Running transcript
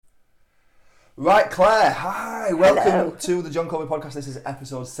Right, Claire, hi, welcome Hello. to the John Colby podcast. This is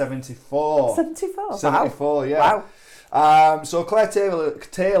episode 74. 74? 74, wow. yeah. Wow. So Claire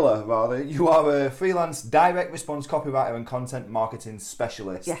Taylor, you are a freelance direct response copywriter and content marketing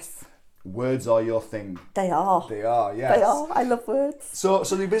specialist. Yes. Words are your thing. They are. They are, yes. They are. I love words. So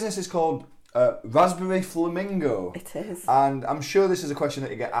the business is called Raspberry Flamingo. It is. And I'm sure this is a question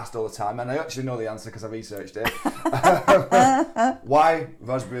that you get asked all the time, and I actually know the answer because I researched it. Why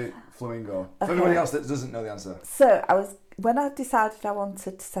Raspberry Flamingo? For everybody else that doesn't know the answer. So when I decided I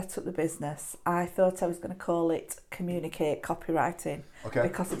wanted to set up the business, I thought I was going to call it Communicate Copywriting. Okay.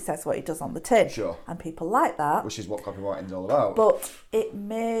 Because it says what it does on the tin. Sure. And people like that. Which is what copywriting's all about. But it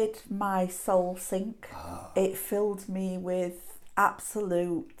made my soul sink. It filled me with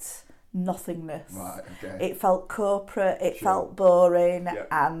absolute nothingness. Right, okay. It felt corporate, it Sure. felt boring, Yep.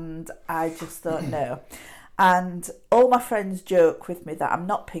 and I just don't know. And all my friends joke with me that I'm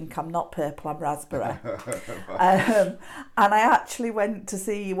not pink, I'm not purple, I'm raspberry. And I actually went to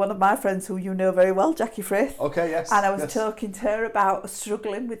see one of my friends who you know very well, Jackie Frith. Okay, yes. And I was yes. talking to her about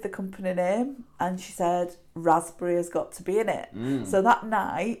struggling with the company name, and she said, raspberry has got to be in it. So that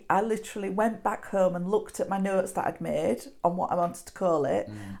night, I literally went back home and looked at my notes that I'd made on what I wanted to call it,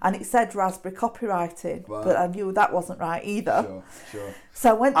 and it said raspberry copywriting, Right. but I knew that wasn't right either. Sure.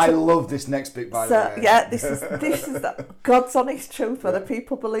 So I went to... I love this next bit, by the way. yeah, this is the God's honest truth, whether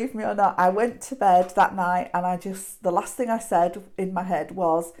people believe me or not. I went to bed that night and the last thing I said in my head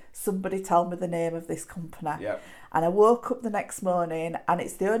was, somebody tell me the name of this company. Yep. And I woke up the next morning, and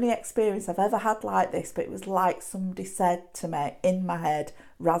it's the only experience I've ever had like this, but it was like somebody said to me in my head,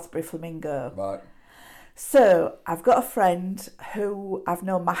 Raspberry Flamingo. Right. So I've got a friend who I've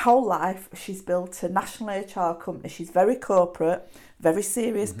known my whole life. She's built a national HR company. She's very corporate, very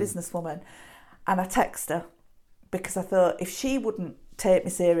serious businesswoman. And I text her because I thought if she wouldn't take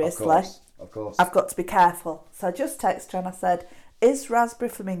me seriously, Of course. I've got to be careful. So I just texted her and I said, is Raspberry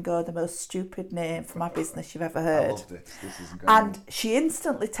Flamingo the most stupid name for my business you've ever heard? I loved it. This is incredible. And she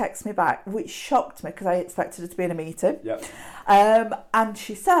instantly texted me back, which shocked me because I expected her to be in a meeting. Yep. And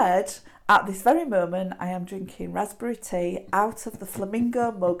she said, at this very moment, I am drinking raspberry tea out of the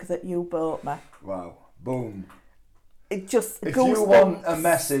flamingo mug that you bought me. Wow. Boom. It just If goosebumps. you want a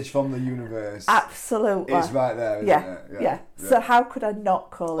message from the universe, Absolutely. it's right there, isn't Yeah, it? yeah. So how could I not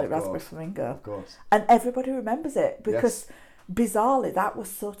call it Of Raspberry course. Flamingo? Of course. And everybody remembers it because Yes. bizarrely that was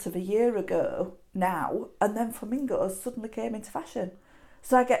sort of a year ago now, and then flamingos suddenly came into fashion.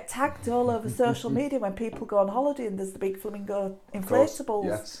 So I get tagged all over social media when people go on holiday and there's the big flamingo Of course. inflatables.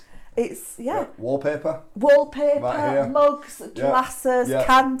 Yes. It's, yeah. Wallpaper. Wallpaper, Right here. mugs, glasses, Yeah. On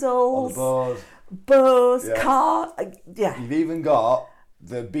candles, the board. bows, Yeah. car, yeah. You've even got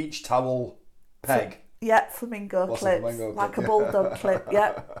the beach towel peg. Yeah, flamingo What's a clips, flamingo like clip? a bulldog clip,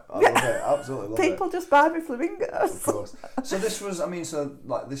 yeah. I love it. Absolutely love People just buy me flamingos. it. Of course. So this was,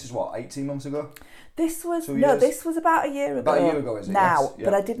 this is what, 18 months ago? This was 2 years? this was about a year ago. About a year ago, is it? Now, Yes, yeah.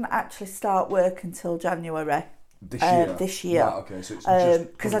 but I didn't actually start work until January This year? this year. Right, okay, so it's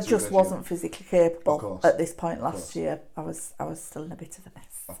just... because I coming through just this wasn't physically capable Of course. at this point course. last year. I was still in a bit of a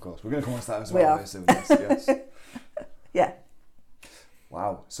mess. Of course. We're going to come on to that as We well. are. Soon, yes. Yeah,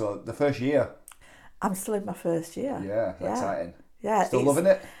 Wow. So the first year. I'm still in my first year. Yeah, exciting. Yeah, Still it's- loving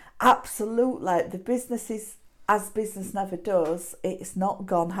it? Absolutely. The business is, as business never does, it's not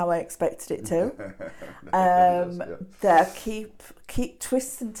gone how I expected it to. There keep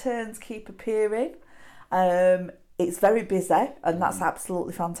twists and turns keep appearing. It's very busy, and that's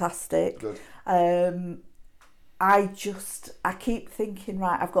absolutely fantastic. Good. I keep thinking,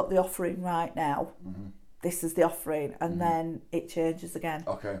 right, I've got the offering right now. This is the offering, and then it changes again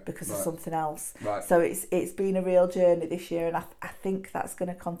because of something else. Right. So it's been a real journey this year, and I think that's going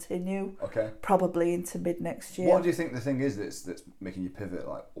to continue. Okay. Probably into mid next year. What do you think the thing is that's making you pivot?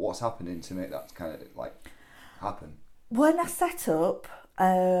 Like, what's happening to make that kind of like happen? When I set up,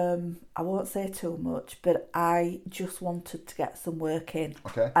 I won't say too much, but I just wanted to get some work in.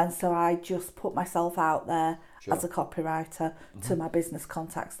 Okay. And so I just put myself out there Sure. as a copywriter to my business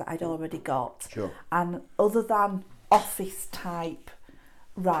contacts that I'd already got. Sure. And other than office type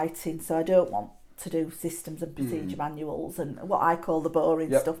writing, so I don't want to do systems and procedure manuals and what I call the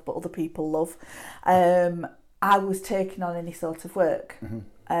boring Yep. stuff, but other people love. I was taking on any sort of work.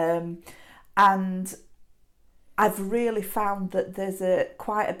 And I've really found that there's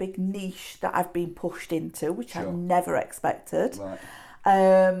quite a big niche that I've been pushed into, which I Sure. never expected.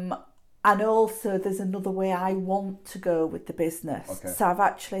 Right. And also there's another way I want to go with the business. Okay. So I've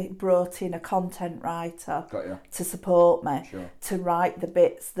actually brought in a content writer Got you. to support me, Sure. to write the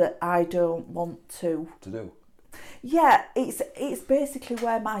bits that I don't want to. To do. Yeah, it's basically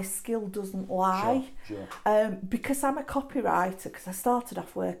where my skill doesn't lie. Sure. Because I'm a copywriter, because I started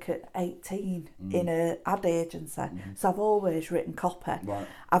off work at 18 in an ad agency, so I've always written copy. Right.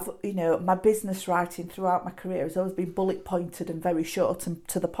 My business writing throughout my career has always been bullet pointed and very short and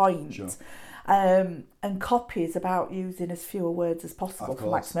to the point. Sure. And copy is about using as fewer words as possible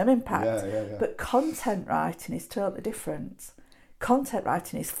for maximum impact. Yeah. But content writing is totally different. Content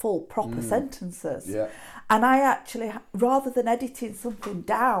writing is full, proper sentences. Yeah. And I actually, rather than editing something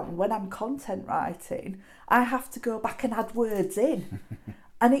down when I'm content writing, I have to go back and add words in.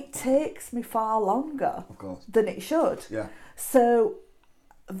 And it takes me far longer than it should. Yeah. So,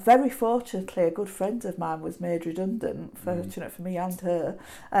 very fortunately, a good friend of mine was made redundant, fortunate for me and her.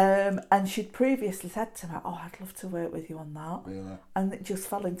 And she'd previously said to me, I'd love to work with you on that. Really? And it just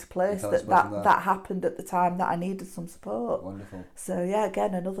fell into place that happened at the time that I needed some support. Wonderful. So, yeah,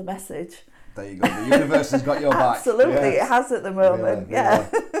 again, another message. There you go. The universe has got your back. Absolutely, yes. It has at the moment. Really, yeah.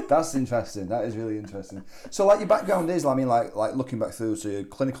 Really. That's interesting. That is really interesting. So, like, your background is, I mean, like looking back through, so you're a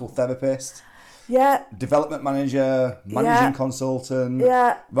clinical therapist. Yeah. Development manager, managing consultant,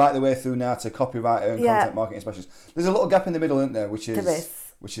 right the way through now to copywriter and content marketing specialist. There's a little gap in the middle, isn't there? Which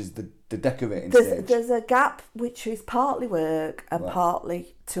is the decorating stage. There's a gap which is partly work and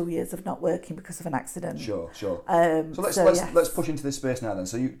partly 2 years of not working because of an accident. Sure. So let's push into this space now then.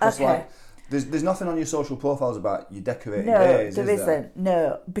 So you just there's nothing on your social profiles about your decorating days, there isn't.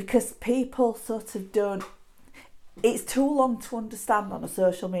 No, because people sort of don't. It's too long to understand on a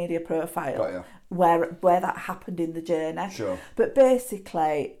social media profile where that happened in the journey. Sure. But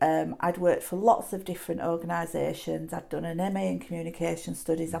basically, I'd worked for lots of different organisations. I'd done an MA in communication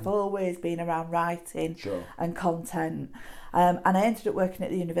studies. I've always been around writing and content. And I ended up working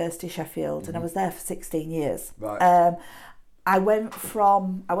at the University of Sheffield, and I was there for 16 years. Right. I went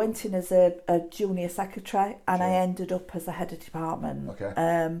in as a junior secretary, and I ended up as a head of department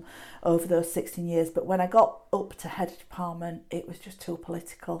over those 16 years. But when I got up to head of department, it was just too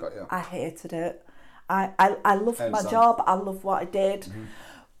political. I hated it. I loved my job. I loved what I did.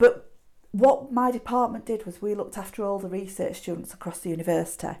 But what my department did was we looked after all the research students across the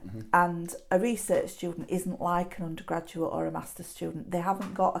university. And a research student isn't like an undergraduate or a master's student. They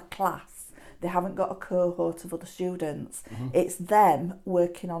haven't got a class. They haven't got a cohort of other students. It's them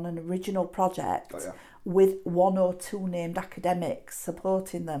working on an original project with one or two named academics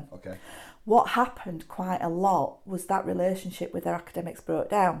supporting them. Okay. What happened quite a lot was that relationship with their academics broke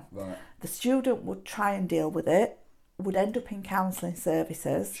down. Right. The student would try and deal with it, would end up in counselling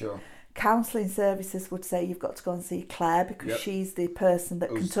services. Sure. Counselling services would say you've got to go and see Claire because she's the person that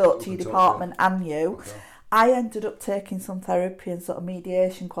can talk to your department and you. Okay. I ended up taking some therapy and sort of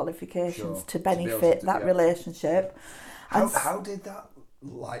mediation qualifications to benefit that relationship. How did that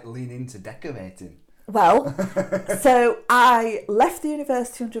lean into decorating? Well, so I left the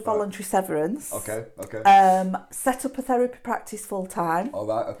university under voluntary severance. Okay. Set up a therapy practice full time. All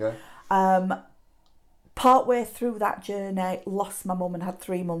right. Okay. Partway through that journey, lost my mum and had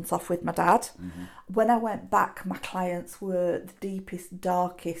 3 months off with my dad. When I went back, my clients were the deepest,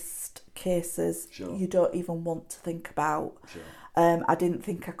 darkest cases you don't even want to think about. I didn't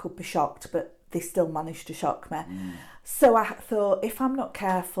think I could be shocked, but they still managed to shock me. So I thought, if I'm not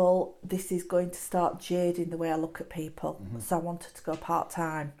careful, this is going to start jading the way I look at people. So I wanted to go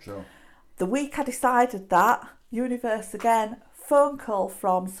part-time. The week I decided that, universe again, phone call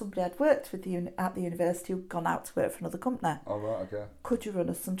from somebody I'd worked with at the university who'd gone out to work for another company. Oh, right, okay. Could you run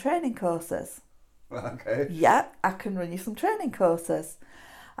us some training courses? Okay. Yeah, I can run you some training courses.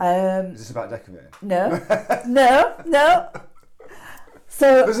 Is this about decorating? No.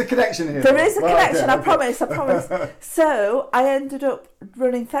 So there's a connection here. There is a connection, I promise. So I ended up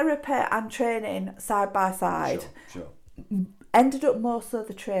running therapy and training side by side. Sure. Ended up more so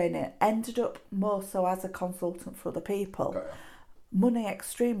the training, ended up more so as a consultant for other people. Money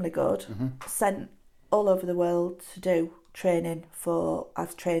extremely good, sent all over the world to do training for,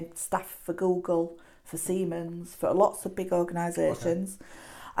 I've trained staff for Google, for Siemens, for lots of big organisations.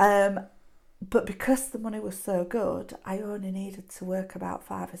 But because the money was so good, I only needed to work about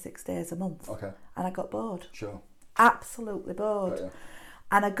 5 or 6 days a month. And I got bored. Absolutely bored.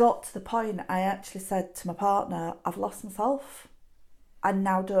 And I got to the point I actually said to my partner, I've lost myself. I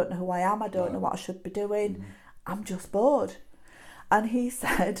now don't know who I am. I don't know what I should be doing. I'm just bored. And he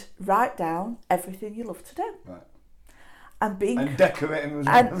said, write down everything you love to do. And decorating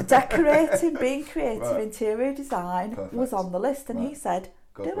decorating, being creative, interior design was on the list. And he said,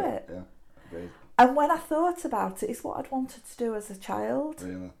 do it. And when I thought about it, it's what I'd wanted to do as a child.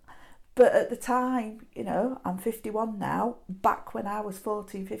 Really? But at the time, you know, I'm 51 now. Back when I was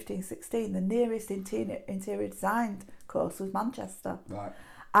 14, 15, 16, the nearest interior design course was Manchester. Right.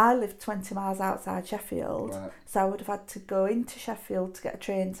 I lived 20 miles outside Sheffield, Right. so I would have had to go into Sheffield to get a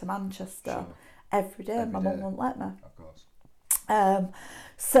train to Manchester every day. My mum wouldn't let me. Of course.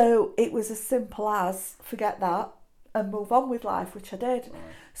 So it was as simple as forget that and move on with life, which I did. Right.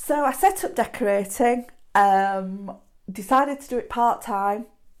 So I set up decorating, decided to do it part-time.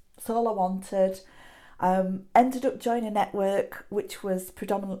 That's all I wanted. Ended up joining a network which was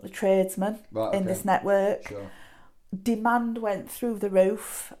predominantly tradesmen in this network. Sure. Demand went through the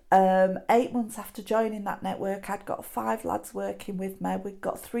roof. 8 months after joining that network, I'd got 5 lads working with me. We'd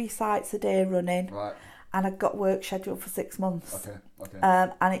got 3 sites a day running. Right. And I'd got work scheduled for 6 months. Okay.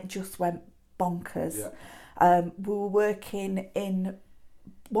 And it just went bonkers. Yeah. We were working in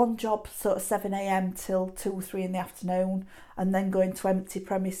one job sort of 7 a.m. till 2 or 3 in the afternoon, and then going to empty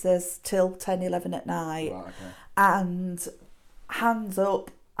premises till 10, 11 at night. Right, okay. And hands up,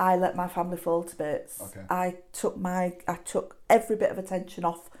 I let my family fall to bits. Okay. I took every bit of attention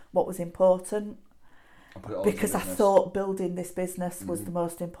off what was important, because I thought building this business was the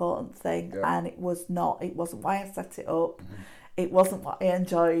most important thing, and it was not. It wasn't why I set it up. It wasn't what I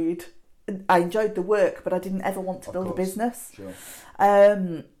enjoyed. I enjoyed the work, but I didn't ever want to build a business. Sure.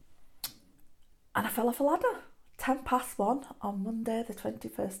 And I fell off a ladder 1:10 on Monday the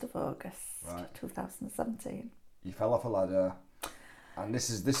 21st of August 2017. You fell off a ladder, and this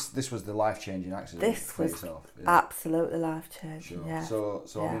was the life-changing accident. This was absolutely life-changing. Sure. Yeah. So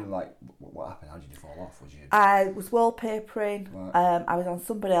I mean, like, what happened? How did you fall off? I was wallpapering. Right. I was on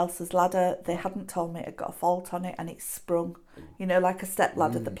somebody else's ladder. They hadn't told me it had got a fault on it, and it sprung. You know, like a step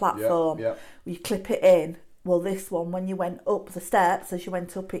ladder, the platform. Yeah. You clip it in. Well, this one, when you went up the steps, as you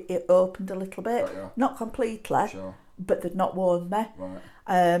went up, it opened a little bit. Right, yeah. Not completely, but they'd not warned me.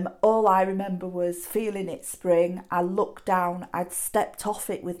 Right. All I remember was feeling it spring. I looked down. I'd stepped off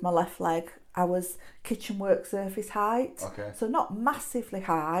it with my left leg. I was kitchen work surface height. Okay. So not massively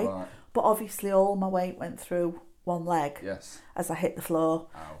high, but obviously all my weight went through one leg as I hit the floor.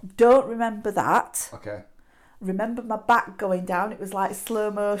 Ow. Don't remember that. Okay. Remember my back going down. It was like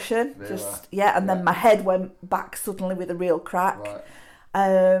slow motion. Really? Then my head went back suddenly with a real crack.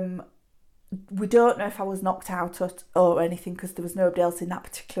 Right. We don't know if I was knocked out or anything, because there was nobody else in that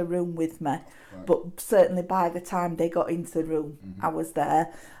particular room with me. Right. But certainly by the time they got into the room, I was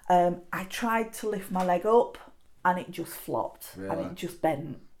there. I tried to lift my leg up, and it just flopped. Really? And it just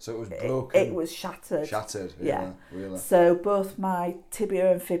bent. So it was broken? It was shattered. Shattered, really. So both my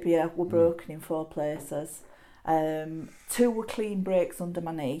tibia and fibia were broken in 4 places. 2 were clean breaks under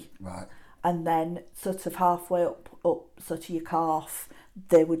my knee. Right. And then sort of halfway up sort of your calf,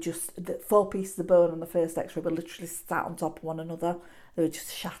 they were just, the 4 pieces of bone on the first x-ray were literally sat on top of one another. They were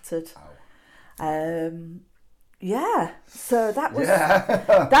just shattered. Ow. So that was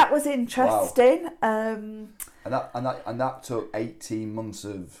that was interesting. Wow. And that took 18 months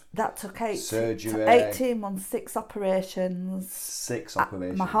of surgery. 18 months, 6 operations. 6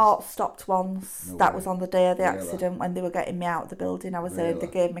 operations. My heart stopped once. That was on the day of the accident when they were getting me out of the building. I was there. They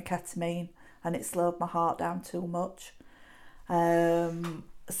gave me ketamine, and it slowed my heart down too much.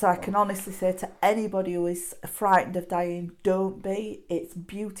 So I can honestly say to anybody who is frightened of dying, don't be. It's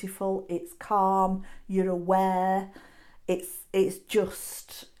beautiful. It's calm. You're aware. It's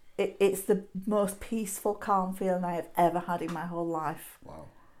just. It's the most peaceful, calm feeling I have ever had in my whole life. Wow.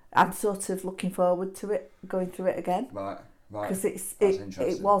 I'm sort of looking forward to it, going through it again. Right. Because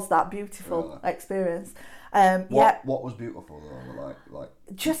it was that beautiful experience. What was beautiful though? Like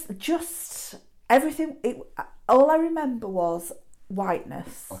just everything. All I remember was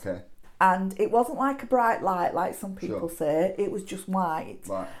whiteness. Okay. And it wasn't like a bright light like some people say. It was just white.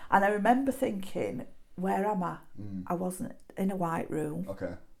 Right. And I remember thinking, where am I? I wasn't in a white room.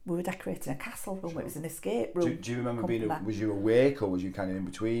 Okay. We were decorating a castle room. It was an escape room. Do you remember was you awake, or was you kind of in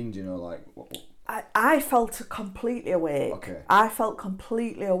between? Do you know, like... I felt completely awake. Okay. I felt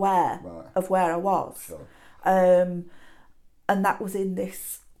completely aware of where I was. Sure. And that was in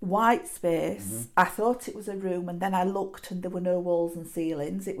this white space. Mm-hmm. I thought it was a room, and then I looked and there were no walls and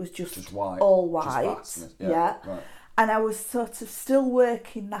ceilings. It was just white. All white. Just yeah. Right. And I was sort of still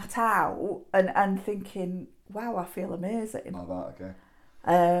working that out and thinking, wow, I feel amazing. Oh, right, okay.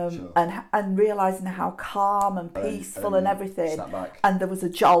 And realising how calm and peaceful and everything, and there was a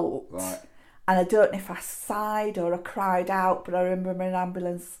jolt, and I don't know if I sighed or I cried out, but I remember an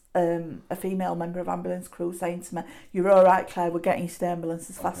ambulance, a female member of ambulance crew saying to me, "You're all right, Claire. We're getting you to the ambulance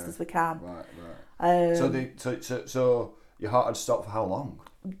as fast as we can." Right. So your heart had stopped for how long?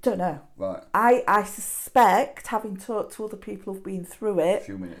 Don't know. Right. I suspect, having talked to other people who've been through it, a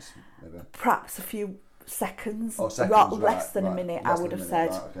few minutes. perhaps a few seconds, less than a minute, I would have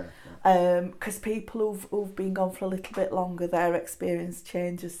said. Because people who've been gone for a little bit longer, their experience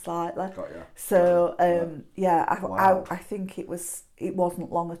changes slightly. Got you. So I think it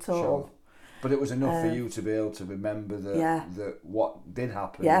wasn't long at all. Sure. But it was enough for you to be able to remember that what did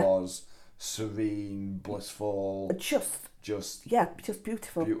happen was serene, blissful, just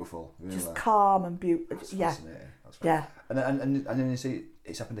beautiful. Beautiful, really. Just calm and beautiful. That's fascinating. That's and then you see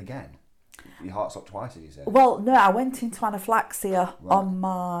it's happened again. Your heart stopped twice, as you said. Well, no, I went into anaphylactia on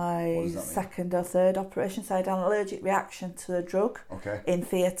my second or third operation, so I had an allergic reaction to a drug in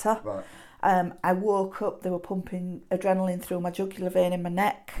theatre. Right. I woke up, they were pumping adrenaline through my jugular vein in my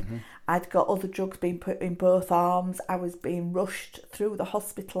neck. Mm-hmm. I'd got other drugs being put in both arms. I was being rushed through the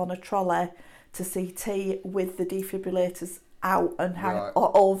hospital on a trolley to CT with the defibrillators out and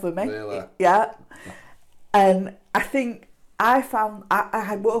all over me. Really? Yeah. And I think I found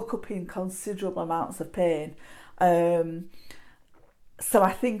I woke up in considerable amounts of pain. So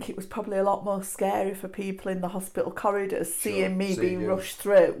I think it was probably a lot more scary for people in the hospital corridors seeing me being rushed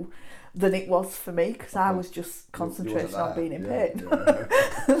through than it was for me, because I was just concentrating on being in pain. Really?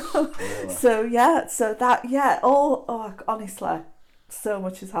 Honestly, so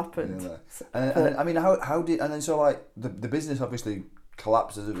much has happened. Really? And I mean, how did, and then so like the business obviously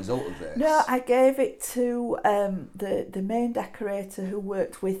collapsed as a result of this? No, I gave it to the main decorator who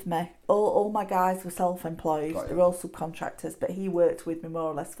worked with me. All my guys were self-employed. They're all subcontractors, but he worked with me more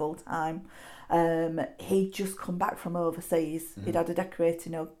or less full time. He'd just come back from overseas. Mm-hmm. He'd had a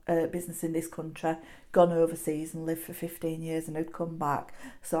decorating business in this country, gone overseas and lived for 15 years, and had come back.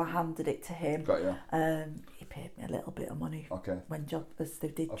 So I handed it to him. Got you. He paid me a little bit of money when as they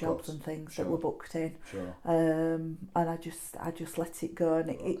did jobs and things that were booked in. Sure. And I just let it go,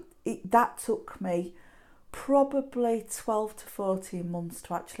 and that took me probably 12 to 14 months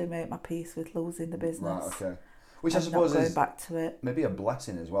to actually make my peace with losing the business. Right. Okay. Which I suppose is back to it. Maybe a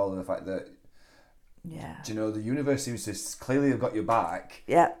blessing as well, the fact that. Yeah. Do you know, the universe seems to clearly have got your back.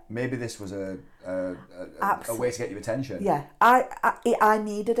 Yeah. Maybe this was a way to get your attention. Yeah. I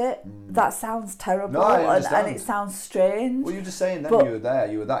needed it. That sounds terrible, and it sounds strange. Well, you're just saying then you were there.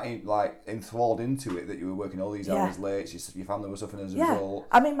 You were that enthralled into it that you were working all these hours late. Your family was suffering as a result.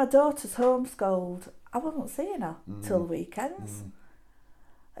 I mean, my daughter's homeschooled. I wasn't seeing her till the weekends.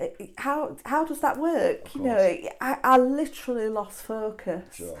 How does that work? You know, I literally lost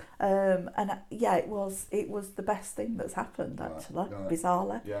focus. Sure. It was the best thing that's happened actually. Right.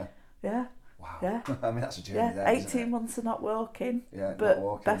 Bizarrely. Yeah. Yeah. Wow. Yeah. I mean, that's a journey. Yeah. 18 months of not working. Yeah. But not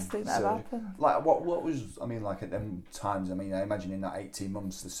working. best thing that ever happened. Like what was, I mean, like at them times, I mean, I imagine in that 18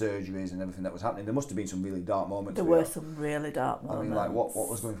 months, the surgeries and everything that was happening, there must have been some really dark moments. There were some really dark moments. I mean, like what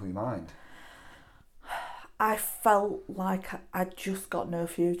was going through your mind? I felt like I'd just got no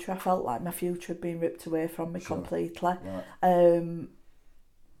future. I felt like my future had been ripped away from me completely. Right.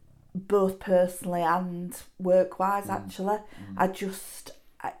 Both personally and work-wise, actually.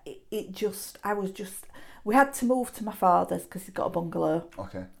 We had to move to my father's because he's got a bungalow.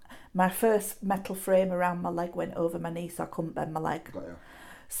 Okay. My first metal frame around my leg went over my knee, so I couldn't bend my leg. Got you.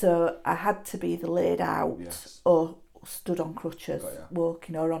 So I had to be either laid out or stood on crutches,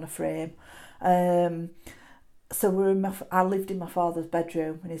 walking, or on a frame. So I lived in my father's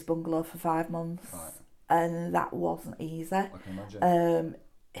bedroom in his bungalow for 5 months, and that wasn't easy. I can imagine.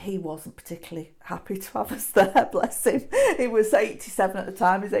 He wasn't particularly happy to have us there, bless him. He was 87 at the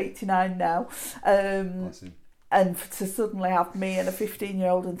time, he's 89 now. Bless him. And to suddenly have me and a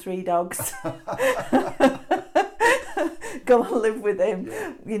 15-year-old and 3 dogs go and live with him,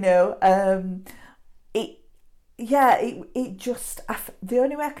 you know, it just, the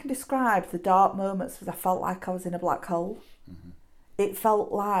only way I can describe the dark moments was I felt like I was in a black hole. Mm-hmm. It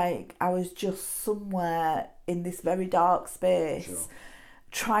felt like I was just somewhere in this very dark space,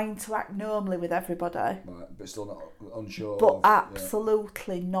 trying to act normally with everybody. Right, but still not unsure. But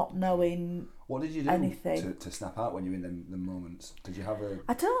absolutely not knowing what did you do anything. To snap out when you were in the moments? Did you have a...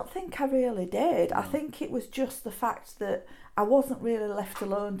 I don't think I really did. No. I think it was just the fact that I wasn't really left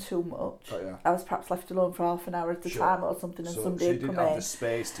alone too much. I was perhaps left alone for half an hour at a time or something, and somebody had come in. So you didn't have the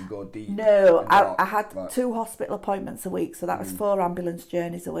space to go deep? No, I had 2 hospital appointments a week, so that was 4 ambulance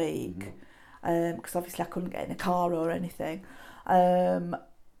journeys a week, because obviously I couldn't get in a car or anything. And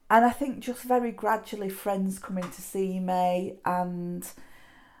I think just very gradually friends coming to see me and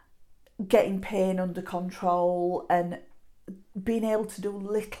getting pain under control and being able to do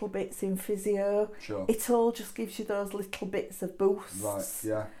little bits in physio. Sure. It all just gives you those little bits of boosts.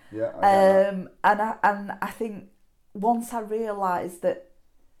 Right. Yeah. And I think once I realised that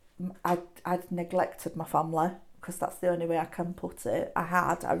I'd neglected my family because that's the only way I can put it.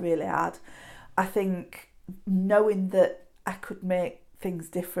 I really had. I think knowing that I could make things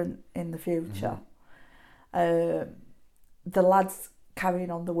different in the future. The lads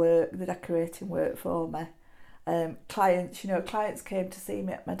carrying on the work, the decorating work for me. Clients came to see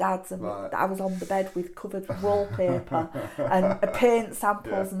me at my dad's, and I was on the bed with covered wallpaper and paint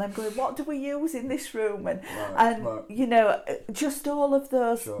samples, and them going, what do we use in this room? And you know, just all of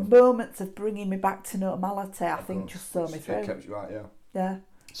those moments of bringing me back to normality, I think just saw me through. It kept you right, yeah.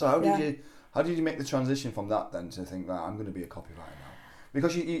 So how did you make the transition from that then to think that I'm going to be a copywriter now?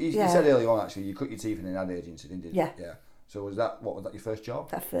 Because you said earlier on, actually, you cut your teeth in an ad agency, didn't you? Yeah. So was that your first job?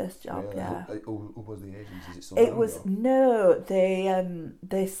 That first job, really? yeah. Who was the agency? Is it still It was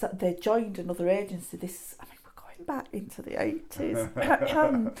they joined another agency. We're going back into the 80s.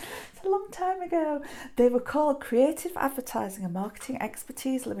 It's a long time ago. They were called Creative Advertising and Marketing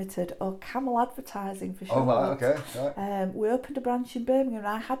Expertise Limited, or Camel Advertising for short. Oh, right, okay. Right. We opened a branch in Birmingham, and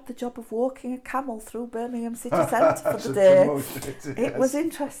I had the job of walking a camel through Birmingham city centre for the day. It was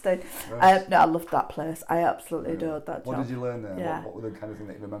interesting. Right. No, I loved that place. I absolutely adored that job. What did you learn there? Yeah. What were the kind of thing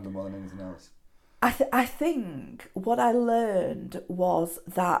that you remember more than anything else? I think what I learned was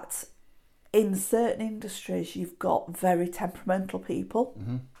that in certain industries you've got very temperamental people,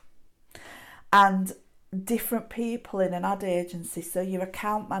 and different people in an ad agency. So your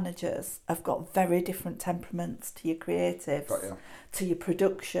account managers have got very different temperaments to your creatives, to your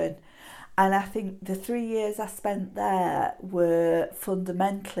production. And I think the 3 years I spent there were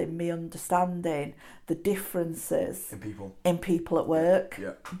fundamental in me understanding the differences in people at work,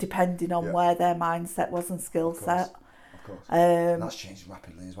 depending on where their mindset was and skill set. Of course. And that's changed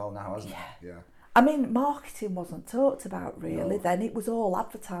rapidly as well now, hasn't it? Yeah. I mean, marketing wasn't talked about really then. It was all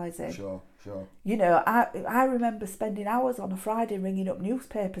advertising. Sure. You know, I remember spending hours on a Friday ringing up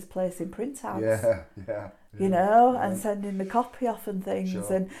newspapers, placing printouts. Yeah. You know, and sending the copy off and things.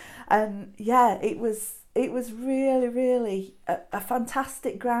 Sure. And it was really, really a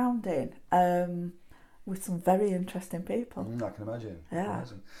fantastic grounding. With some very interesting people. I can imagine. Yeah.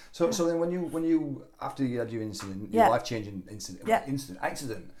 So then when you after you had your incident, your life-changing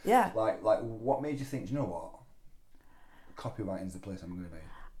accident. Yeah. Like what made you think, you know what? Copywriting's the place I'm going to be.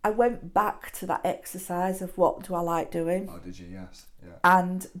 I went back to that exercise of what do I like doing. Oh, did you? Yes. Yeah.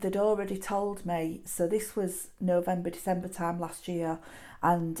 And they'd already told me, so this was November, December time last year,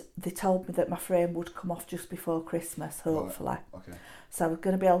 and they told me that my frame would come off just before Christmas, hopefully. Right. Okay. So I was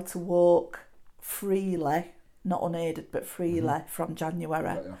going to be able to walk freely, not unaided, but freely from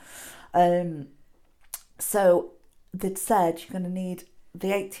January. Right, so they'd said you're going to need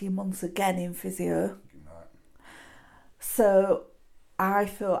the 18 months again in physio. Right. So I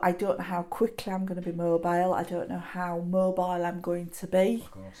thought, I don't know how quickly I'm going to be mobile. I don't know how mobile I'm going to be.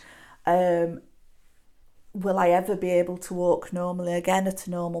 Of course. Will I ever be able to walk normally again at a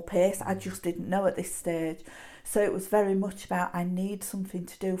normal pace? I just didn't know at this stage. So it was very much about I need something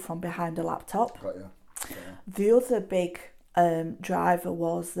to do from behind a laptop. Got you. The other big driver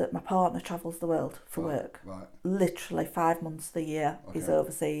was that my partner travels the world for work. Right. Literally 5 months of the year he's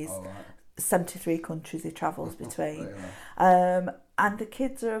overseas. Oh, right. 73 countries he travels between. And the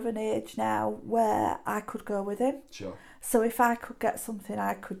kids are of an age now where I could go with him. Sure. So if I could get something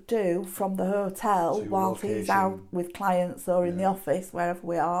I could do from the hotel while he's out with clients or in the office, wherever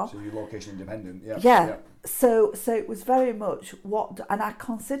we are. So you're location independent, Yeah. So it was very much and I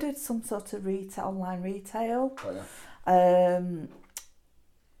considered some sort of online retail.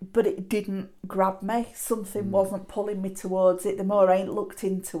 But it didn't grab me. Something wasn't pulling me towards it. The more I looked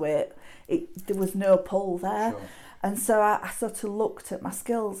into it, there was no pull there. Sure. And so I sort of looked at my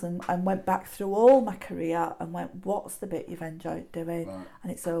skills and went back through all my career and went, what's the bit you've enjoyed doing? Right.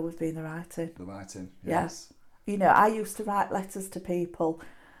 And it's always been the writing. The writing, yes. You know, I used to write letters to people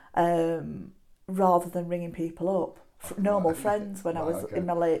rather than ringing people up. Normal friends when I was in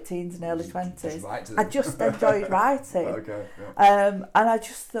my late teens and early 20s. I just enjoyed writing. And I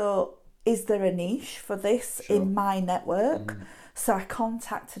just thought, is there a niche for this in my network? So I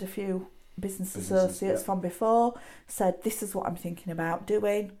contacted a few business associates from before, said, this is what I'm thinking about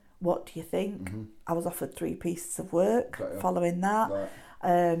doing. What do you think? I was offered 3 pieces of work following that.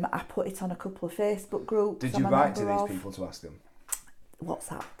 I put it on a couple of Facebook groups. Did you write to these people to ask them? What's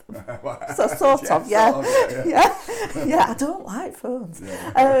that? So sort of, yeah. Yeah, I don't like phones.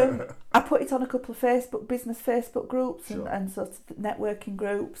 I put it on a couple of business Facebook groups and sort of networking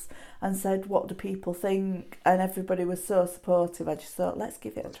groups and said, what do people think? And everybody was so supportive. I just thought, let's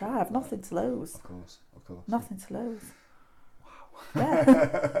give it a try. I've nothing to lose. Of course. Nothing to lose. Wow.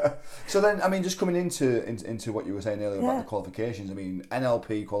 Yeah. So then, I mean, just coming into what you were saying earlier about the qualifications. I mean,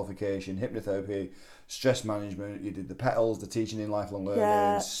 NLP qualification, hypnotherapy, stress management. You did the petals, the teaching in lifelong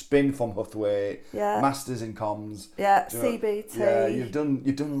learning, spin from Huthwaite, masters in comms. Yeah, CBT. Yeah, you've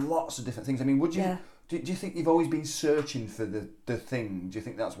done lots of different things. I mean, would you? Do you think you've always been searching for the thing? Do you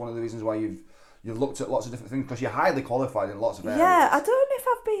think that's one of the reasons why you've looked at lots of different things? Because you're highly qualified in lots of areas. Yeah, I don't know if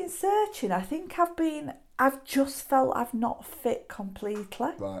I've been searching. I think I've just felt I've not fit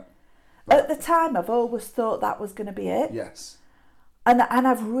completely. Right. At the time, I've always thought that was going to be it. Yes. And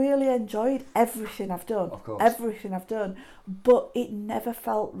I've really enjoyed everything I've done. Of course. Everything I've done. But it never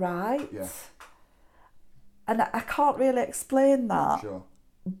felt right. Yeah. And I can't really explain that. Sure.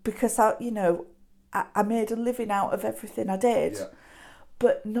 Because I made a living out of everything I did. Yeah.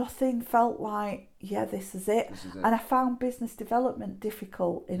 But nothing felt like, this is it. And I found business development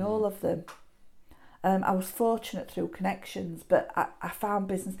difficult in all of them. I was fortunate through connections, but I found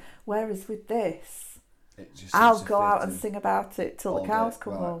business. Whereas with this, I'll go out and sing about it till the cows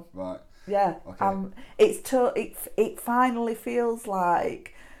come home. Right. Yeah. Okay. It finally feels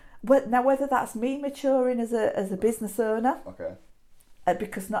like, now whether that's me maturing as a business owner. Okay.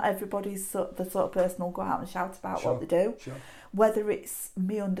 Because not everybody's the sort of person who'll go out and shout about what they do. Sure. Whether it's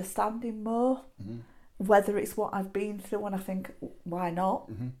me understanding more, whether it's what I've been through and I think, why not?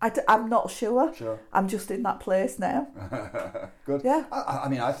 I'm not sure. Sure. I'm just in that place now. Good. Yeah. I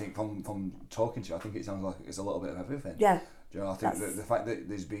mean, I think from talking to you, I think it sounds like it's a little bit of everything. Yeah. Do you know, I think that the fact that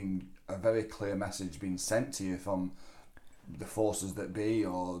there's been a very clear message being sent to you from the forces that be,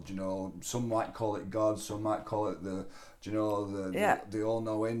 or some might call it God, some might call it the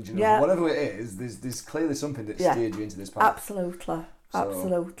all-knowing, whatever it is, there's clearly something that steered you into this path.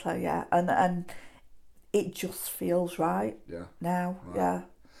 Absolutely, yeah, and it just feels right. Yeah. Now, right. Yeah.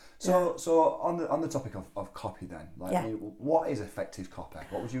 So on the topic of copy then, I mean, what is effective copy?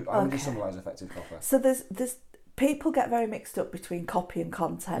 How would you summarise effective copy? So there's people get very mixed up between copy and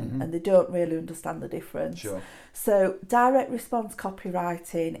content, and they don't really understand the difference. Sure. So direct response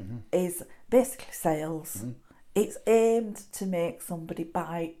copywriting is basically sales. It's aimed to make somebody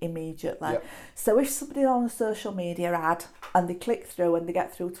buy immediately. Yep. So if somebody on a social media ad and they click through and they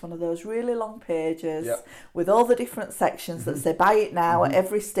get through to one of those really long pages with all the different sections that say buy it now at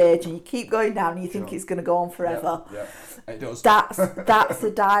every stage, and you keep going down and you think it's going to go on forever. Yeah, it does. That's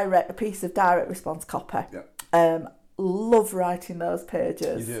a piece of direct response copy. Love writing those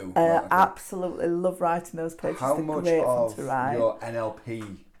pages. You do? Absolutely love writing those pages. How They're much great of fun to write. your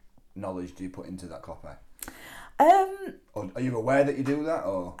NLP knowledge do you put into that copy? Or are you aware that you do that,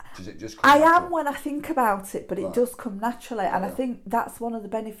 or does it just come natural? Am when I think about it, but it does come naturally, and I think that's one of the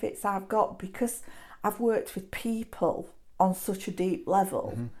benefits I've got because I've worked with people on such a deep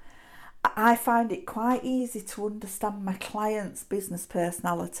level. I find it quite easy to understand my client's business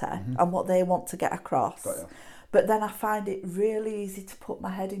personality and what they want to get across. Got you. But then I find it really easy to put my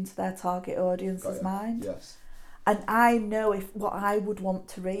head into their target audience's mind. Yes. And I know what I would want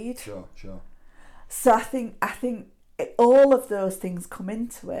to read. Sure. So I think all of those things come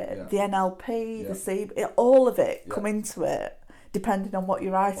into it. Yeah. The NLP, the CB, all of it come into it, depending on what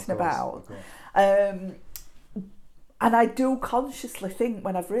you're writing about. And I do consciously think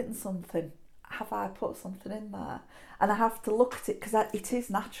when I've written something, have I put something in there? And I have to look at it because it is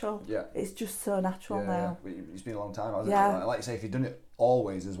natural. Yeah. It's just so natural now. Yeah. It's been a long time, hasn't it? Like you say, if you've done it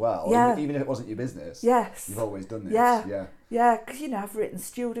always as well, even if it wasn't your business, you've always done this. Yeah, because I've written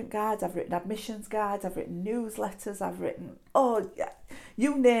student guides, I've written admissions guides, I've written newsletters, I've written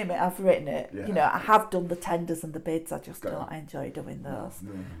you name it, I've written it. I have done the tenders and the bids. I just don't enjoy doing those.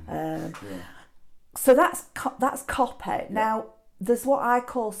 So that's copy. Now there's what I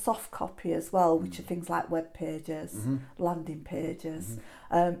call soft copy as well, which are things like web pages, landing pages,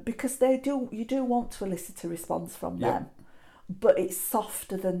 because you do want to elicit a response from them, but it's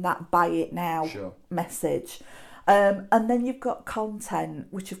softer than that buy it now message. And then you've got content,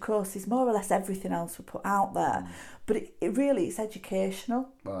 which of course is more or less everything else we put out there, but it really is educational.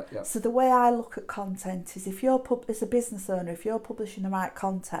 Right, yeah. So the way I look at content is if you're as a business owner, if you're publishing the right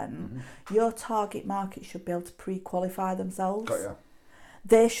content, your target market should be able to pre-qualify themselves. Got you.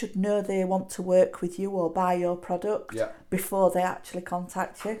 They should know they want to work with you or buy your product before they actually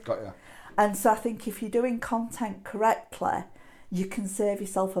contact you. Got you. And so I think if you're doing content correctly, you can save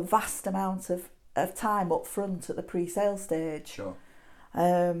yourself a vast amount of time up front at the pre-sale stage. Sure.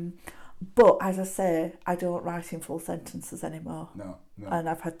 But as I say, I don't write in full sentences anymore. No. And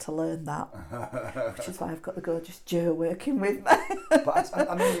I've had to learn that, which is why I've got the gorgeous Jo working with me. But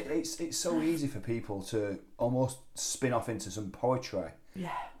I mean, it's so easy for people to almost spin off into some poetry,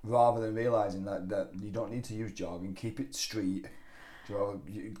 rather than realising that you don't need to use jargon. Keep it street. So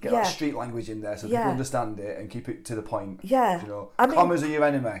you get that street language in there so people understand it and keep it to the point. Yeah. You know, I mean, commas are your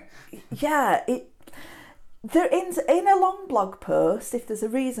enemy. Yeah, there in a long blog post, if there's a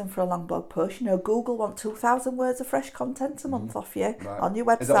reason for a long blog post, you know, Google want 2,000 words of fresh content a month off you on your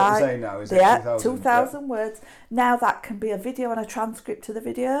website. Is that what they're saying now? Is it 2,000 words. Now that can be a video and a transcript to the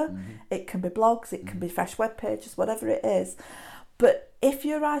video. It can be blogs, it can be fresh web pages, whatever it is. But if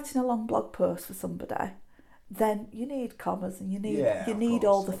you're writing a long blog post for somebody, then you need commas and you need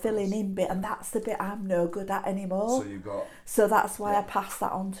all the filling in bit, and that's the bit I'm no good at anymore. So that's why I passed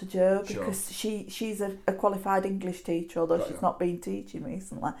that on to Jo, because she's a qualified English teacher, although she's not been teaching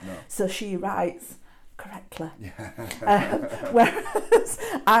recently. No. So she writes correctly. Whereas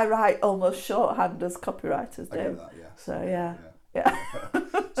I write almost shorthand as copywriters do. I get that, yeah. So yeah.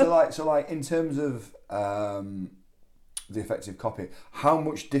 So like in terms of the effective copy, how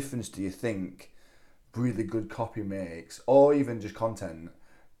much difference do you think really good copy makes, or even just content,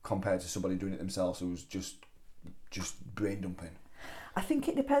 compared to somebody doing it themselves who's just brain dumping? I think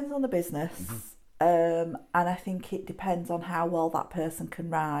it depends on the business, and I think it depends on how well that person can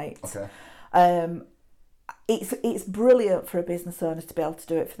write. Okay. It's brilliant for a business owner to be able to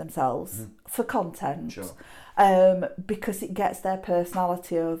do it for themselves for content, because it gets their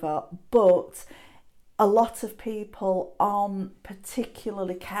personality over. But a lot of people aren't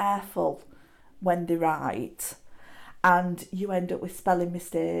particularly careful when they write, and you end up with spelling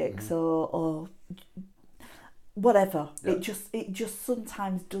mistakes or whatever. It just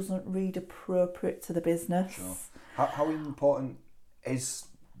sometimes doesn't read appropriate to the business. Sure. How important is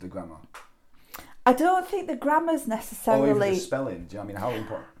the grammar? I don't think the grammar's necessarily... Or even the spelling. Do you know what I mean? How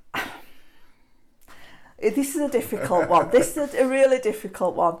important? This is a difficult one. This is a really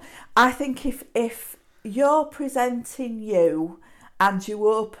difficult one. I think if you're presenting you and you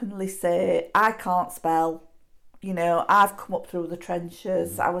openly say, I can't spell, you know, I've come up through the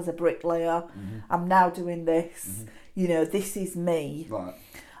trenches, I was a bricklayer, I'm now doing this, you know, this is me. Right.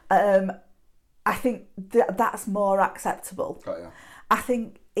 I think that's more acceptable. Got you. I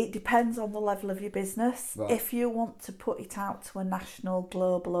think it depends on the level of your business. Right. If you want to put it out to a national,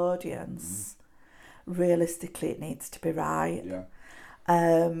 global audience, realistically it needs to be right.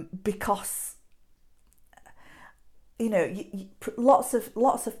 Yeah. Because... you know, lots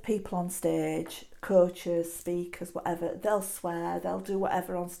of people on stage, coaches, speakers, whatever, they'll swear, they'll do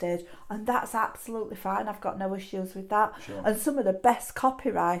whatever on stage, and that's absolutely fine. I've got no issues with that. Sure. And some of the best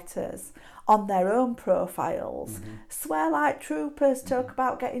copywriters on their own profiles swear like troopers, talk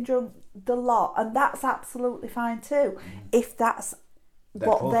about getting drunk, the lot, and that's absolutely fine too, if that's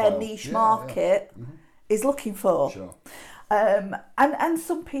their niche market is looking for. Sure. And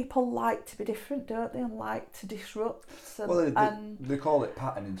some people like to be different, don't they, and like to disrupt. They call it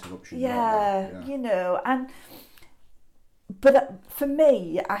pattern interruption. Yeah, you know, but for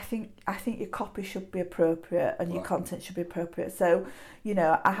me, I think your copy should be appropriate and your content should be appropriate. So, you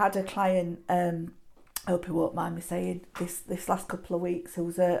know, I had a client, I hope he won't mind me saying, this last couple of weeks, who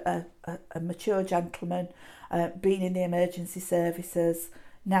was a mature gentleman, been in the emergency services,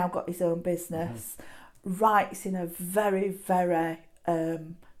 now got his own business. Writes in a very, very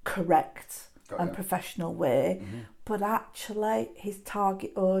correct and professional way, but actually his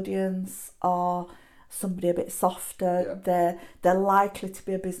target audience are somebody a bit softer. They're likely to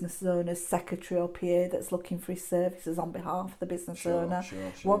be a business owner's secretary or PA that's looking for his services on behalf of the business owner.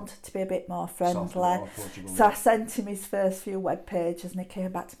 Wanted to be a bit more friendly. So I sent him his first few web pages, and he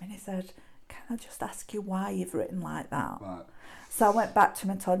came back to me and he said, "Can I just ask you why you've written like that?" Right. So I went back to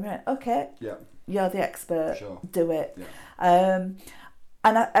him and told him, "Okay, you're the expert, do it." And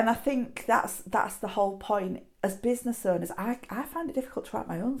I think that's the whole point. As business owners, I find it difficult to write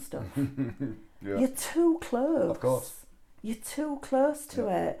my own stuff. You're too close. Of course. You're too close to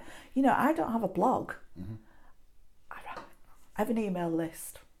it. You know, I don't have a blog. I have an email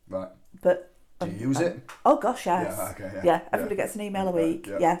list. Right. But do you use it? Oh gosh, yes. Everybody gets an email a week.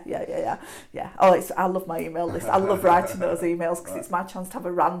 Yeah. Oh, I love my email list. I love writing those emails because it's my chance to have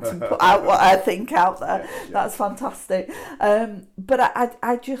a rant and put out what I think out there. That's fantastic. But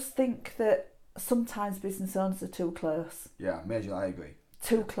I just think that sometimes business owners are too close. Yeah, majorly, I agree.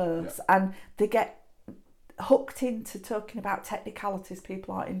 Too close, and they get hooked into talking about technicalities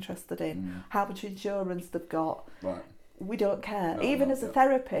people aren't interested in, how much insurance they've got. Right. We don't care. Even as a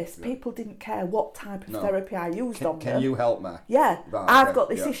therapist, people didn't care what type of therapy I used on them. Can you help me? Yeah, right, I've got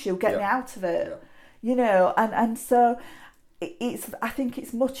this issue, get me out of it. You know, and so I think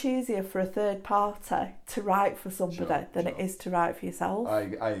it's much easier for a third party to write for somebody than it is to write for yourself. I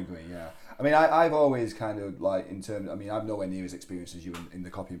agree, yeah. I mean, I've always kind of like, I'm nowhere near as experienced as you in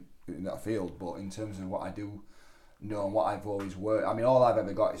the copy in that field, but in terms of what I do known what I've always worked. I mean, all I've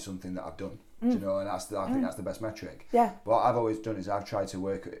ever got is something that I've done. Do you know, and I think that's the best metric. Yeah. But what I've always done is I've tried to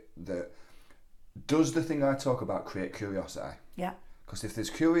work at does the thing I talk about create curiosity? Yeah. Because if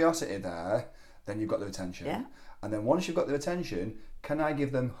there's curiosity there, then you've got their attention. Yeah. And then once you've got their attention, can I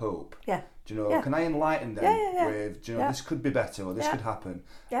give them hope? Yeah. Do you know, Yeah. can I enlighten them with, do you know, this could be better or this could happen?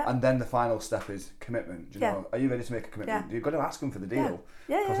 Yeah. And then the final step is commitment. Do you know, are you ready to make a commitment? Yeah. You've got to ask them for the deal.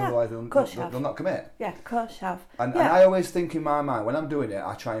 Yeah. Because otherwise they'll not commit. Yeah, of course you have. And I always think in my mind, when I'm doing it,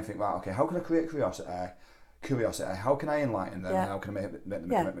 I try and think, right, okay, how can I create curiosity? How can I enlighten them? And how can I make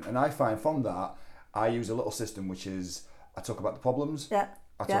them a commitment? And I find from that, I use a little system which is, I talk about the problems. Yeah.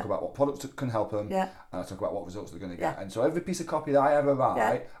 I talk about what products can help them, and I talk about what results they're going to get. And so every piece of copy that I ever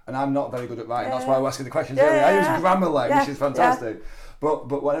write, and I'm not very good at writing, that's why I was asking the questions earlier. I use Grammarly, which is fantastic.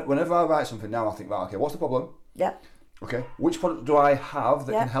 But whenever I write something now, I think, right, okay, what's the problem? Yeah. Okay, which product do I have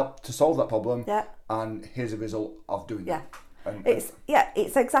that can help to solve that problem? Yeah. And here's a result of doing that. And it's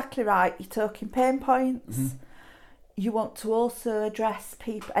exactly right. You're talking pain points. Mm-hmm. You want to also address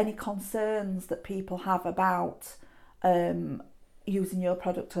any concerns that people have about using your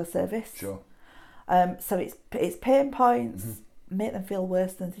product or service. Sure. So it's pain points, make them feel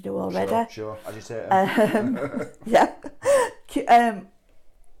worse than they do already. Sure. As you say.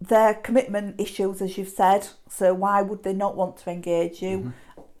 Their commitment issues, as you've said. So why would they not want to engage you?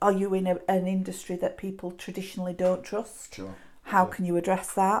 Are you in an industry that people traditionally don't trust? Sure. How can you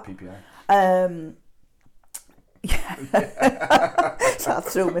address that? PPI. So that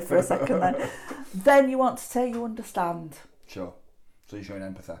threw me for a second then. Then you want to say you understand. Sure. So you're showing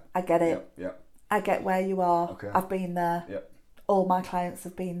empathy. I get it. Yep. I get where you are. Okay. I've been there. Yep. All my clients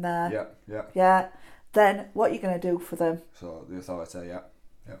have been there. Yep. Yeah. Then what are you going to do for them? So the authority, yeah.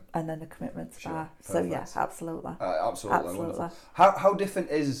 And then the commitment to that. Perfect. So yeah, absolutely. Absolutely. Wonderful. How different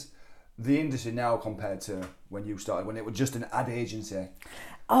is the industry now compared to when you started, when it was just an ad agency?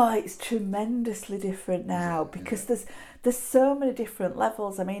 Oh, it's tremendously different now because there's so many different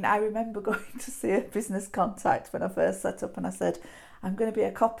levels. I mean, I remember going to see a business contact when I first set up and I said, I'm going to be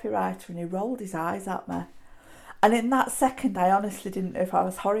a copywriter, and he rolled his eyes at me. And in that second, I honestly didn't know if I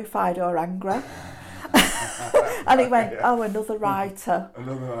was horrified or angry. And he went, oh, another writer.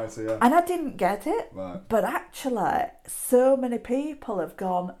 Another writer, yeah. And I didn't get it. Right. But actually, so many people have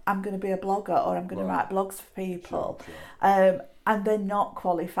gone, I'm going to be a blogger or I'm going to write blogs for people. Sure. And they're not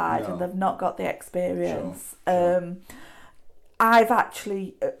qualified and they've not got the experience. Sure. I've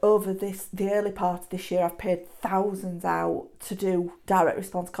actually, over the early part of this year, I've paid thousands out to do direct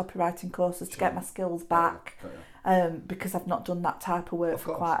response copywriting courses to get my skills back. Because I've not done that type of work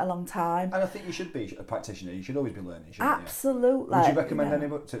for quite a long time. And I think you should be a practitioner. You should always be learning, shouldn't you? Absolutely. Would you recommend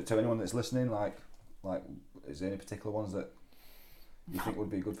anybody to anyone that's listening? Like, is there any particular ones that you think would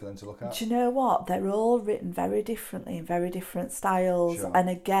be good for them to look at? Do you know what? They're all written very differently in very different styles. Sure. And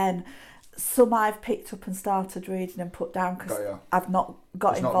again, some I've picked up and started reading and put down because I've not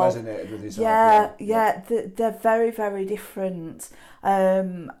got involved. It's not resonated with yourself. Yeah. They're very, very different.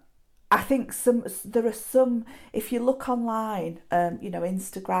 I think there are some, if you look online,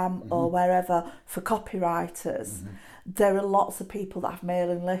 Instagram or wherever, for copywriters, there are lots of people that have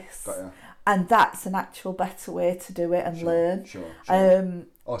mailing lists. And that's an actual better way to do it and learn. Sure.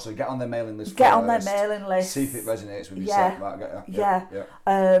 So get on their mailing list. On their mailing list. See if it resonates with yourself.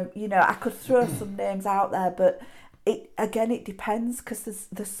 I could throw some names out there, but it depends because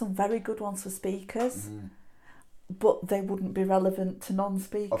there's some very good ones for speakers. But they wouldn't be relevant to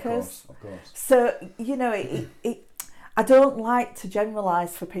non-speakers. Of course. So, I don't like to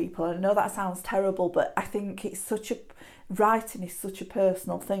generalise for people. I know that sounds terrible, but I think writing is such a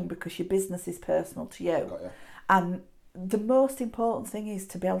personal thing because your business is personal to you. And the most important thing is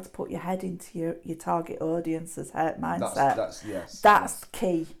to be able to put your head into your target audience's mindset. That's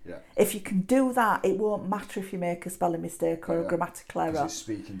key. Yeah. If you can do that, it won't matter if you make a spelling mistake or a grammatical error. Because it's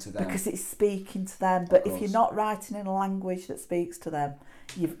speaking to them. Because it's speaking to them. But if you're not writing in a language that speaks to them,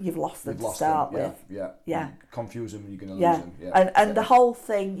 you've lost them to start with. Yeah. Confuse them, you're going to lose them. And the whole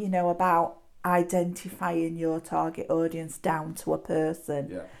thing, about identifying your target audience down to a person.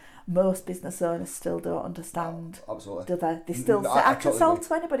 Yeah. Most business owners still don't understand. Absolutely. Do they? They still say, I can sell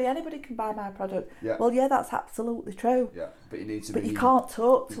to anybody. Anybody can buy my product. Yeah. Well, that's absolutely true. Yeah, but you need to. But you can't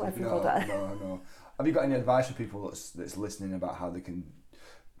talk to everybody. No. Have you got any advice for people that's listening about how they can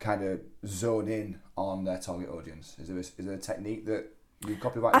kind of zone in on their target audience? Is there a technique that you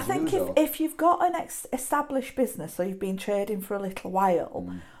copywriters I think if you've got an established business, or you've been trading for a little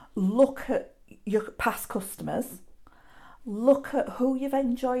while, look at your past customers. Look at who you've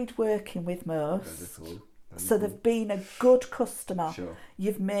enjoyed working with most. So they've been a good customer. Sure.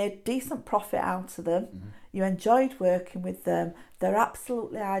 You've made decent profit out of them. Mm-hmm. You enjoyed working with them. They're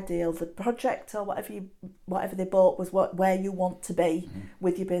absolutely ideal. The project or whatever they bought was where you want to be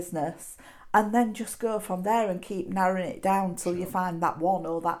with your business. And then just go from there and keep narrowing it down till you find that one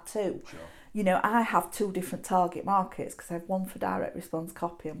or that two. Sure. You know, I have 2 different target markets because I have one for direct response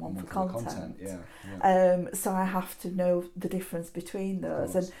copy and one for content. So I have to know the difference between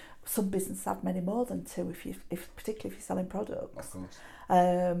those. And some businesses have many more than 2, particularly if you're selling products. Of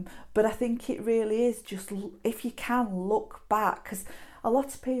course. But I think it really is just, if you can look back, because a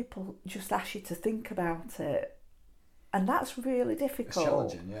lot of people just ask you to think about it, and that's really difficult. It's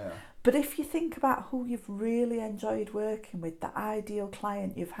challenging, yeah. But if you think about who you've really enjoyed working with, the ideal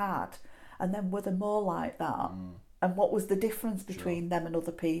client you've had, and then were they more like that, and what was the difference between them and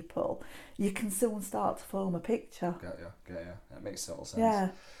other people, you can soon start to form a picture. Get you. That makes total sense. Yeah.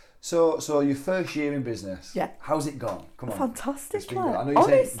 So your first year in business, yeah. How's it gone? Come on. Fantastically. I know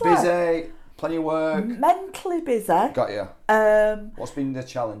you said busy, plenty of work. Mentally busy. Got you. What's been the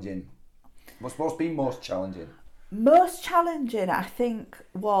challenging? What's been most challenging? Most challenging, I think,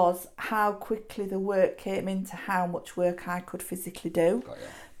 was how quickly the work came into how much work I could physically do. Got you.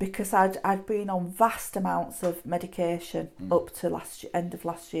 Because I'd been on vast amounts of medication up to end of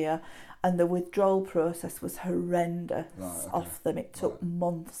last year, and the withdrawal process was horrendous off them. It took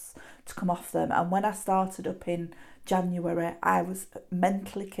months to come off them, and when I started up in January, I was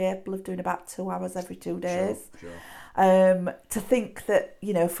mentally capable of doing about 2 hours every 2 days. Sure. To think that,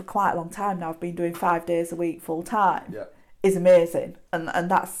 you know, for quite a long time now I've been doing 5 days a week full time. Yeah. Is amazing,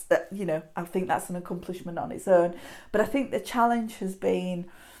 and that's, you know, I think that's an accomplishment on its own. But I think the challenge has been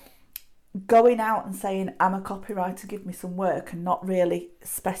going out and saying I'm a copywriter, give me some work, and not really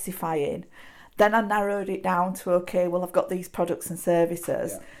specifying. Then I narrowed it down to, okay, well, I've got these products and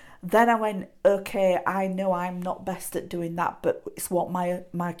services. Yeah. Then I went, okay, I know I'm not best at doing that, but it's what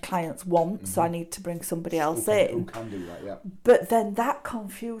my clients want, so I need to bring somebody else in. Who can do that, yeah. But then that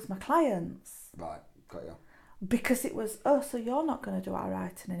confused my clients. Right, got you. Because it was, so you're not going to do our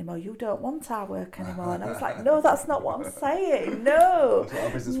writing anymore. You don't want our work anymore. And I was like, no, that's not what I'm saying. No, that's not how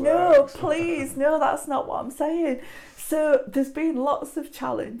business no, works. please, no, that's not what I'm saying. So there's been lots of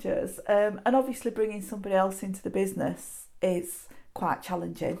challenges. And obviously bringing somebody else into the business is quite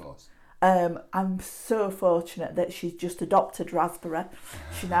challenging. Of course. I'm so fortunate that she's just adopted Raspberry.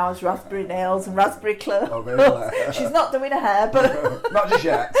 She now has Raspberry nails and Raspberry clothes. Oh, really? She's not doing her hair, but not just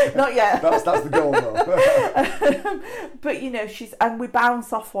yet. Not yet. That's the goal, though. But you know, and we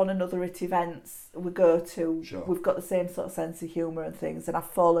bounce off one another at events we go to. Sure. We've got the same sort of sense of humour and things, and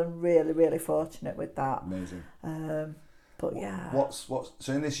I've fallen really, really fortunate with that. Amazing. But yeah. What's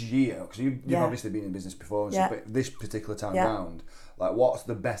so in this year, because you've obviously been in business before, and stuff, but this particular time round, like, what's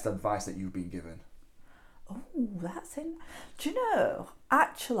the best advice that you've been given? Oh, that's in. Do you know?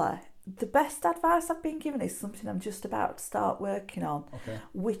 Actually, the best advice I've been given is something I'm just about to start working on,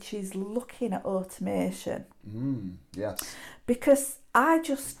 which is looking at automation. Yes. Because I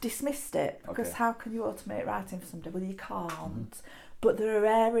just dismissed it. Because how can you automate writing for somebody? Well, you can't. But there are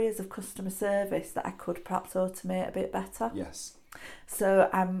areas of customer service that I could perhaps automate a bit better. Yes. So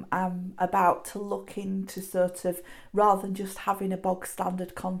I'm about to look into sort of, rather than just having a bog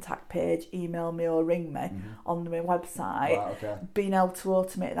standard contact page, email me or ring me on my website, being able to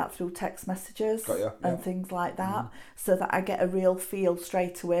automate that through text messages and things like that, so that I get a real feel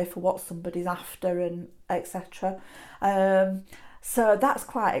straight away for what somebody's after and etc. So that's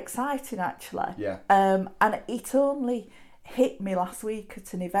quite exciting, actually. Yeah. And it only hit me last week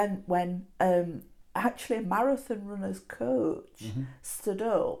at an event when actually a marathon runner's coach stood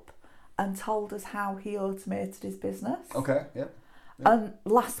up and told us how he automated his business. Okay, yeah. And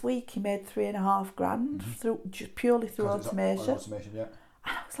last week he made $3,500 purely through automation. Automation, yeah.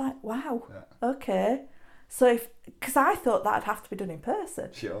 And I was like, wow, okay. So because I thought that'd have to be done in person.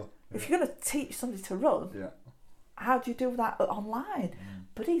 Sure. If you're going to teach somebody to run, how do you do that online?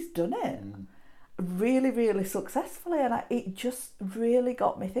 But he's done it really, really successfully, and it just really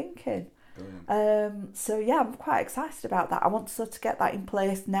got me thinking. Brilliant. So yeah, I'm quite excited about that. I want to sort of get that in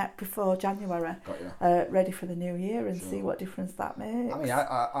place net before January, ready for the new year, and see what difference that makes. I mean,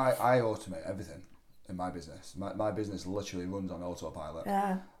 I automate everything in my business. My business literally runs on autopilot.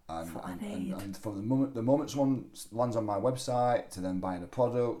 Yeah. And from the moment someone lands on my website, to them buying a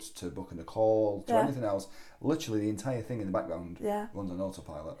product, to booking a call, to anything else, literally the entire thing in the background runs on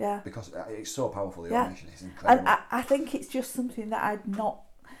autopilot. Yeah. Because it's so powerful, the automation is incredible. And I think it's just something that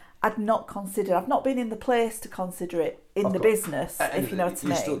I'd not considered. I've not been in the place to consider it in the business, if you know what I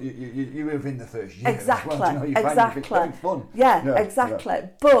mean. Still, you were in the first year. Exactly. Well, you find exactly. it having fun. Yeah, exactly. Yeah.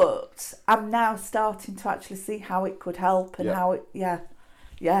 But I'm now starting to actually see how it could help and how it.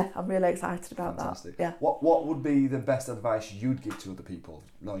 Yeah, I'm really excited about Fantastic. that. Yeah. What would be the best advice you'd give to other people?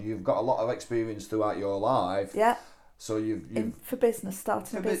 No, you've got a lot of experience throughout your life. Yeah. So you've for business,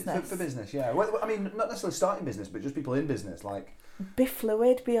 starting a business. For business, yeah. Well, I mean, not necessarily starting business, but just people in business, like. Be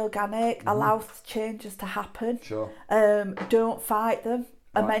fluid, be organic, allow changes to happen. Sure. Don't fight them.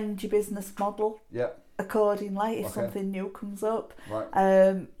 Right. Amend your business model. Yeah. Accordingly, if something new comes up. Right.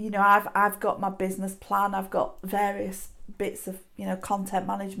 I've got my business plan. I've got various bits of content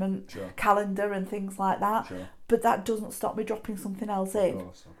management, calendar and things like that. Sure. But that doesn't stop me dropping something else in. Of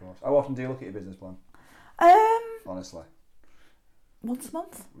course. How often do you look at your business plan? Honestly. Once a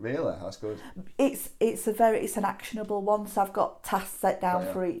month. Really? That's good. It's an actionable one. So I've got tasks set down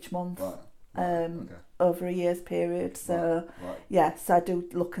for each month. Right. Over a year's period. So right. So I do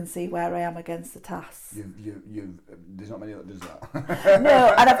look and see where I am against the tasks. There's not many that does that.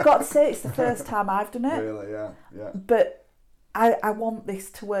 No, and I've got to say it's the first time I've done it. Really, yeah. But I want this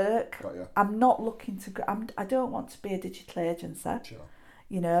to work. Got you. I'm not looking to. I don't want to be a digital agency.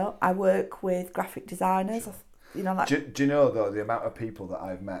 Sure. I work with graphic designers. Sure. Like, do you know though the amount of people that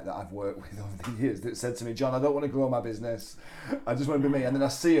I've met that I've worked with over the years that said to me, John, I don't want to grow my business, I just want to be me, and then I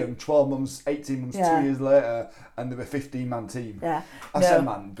see them 12 months, 18 months, 2 years later, and they're a 15-man team. Yeah, I say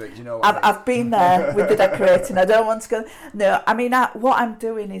man, but you know what I've been there with the decorating. I don't want to go. No, I mean what I'm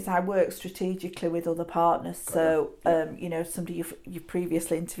doing is I work strategically with other partners. So somebody you've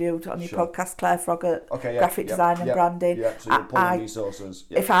previously interviewed on your podcast, Claire Froggatt, graphic design and branding. Yeah, so you're pulling resources.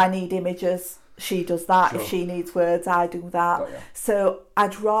 If I need images, she does that. Sure. If she needs words, I do that. So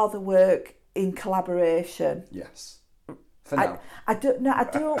I'd rather work in collaboration. Yes. For now. I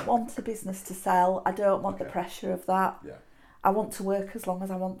don't want a business to sell. I don't want the pressure of that. Yeah. I want to work as long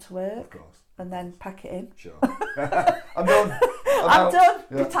as I want to work. Of course. And then pack it in. Sure. I'm done. I'm done.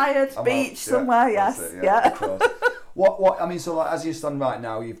 Yeah. Retired. I'm beach out. Somewhere. Yes. It, yeah. Of course. What I mean, so like as you stand right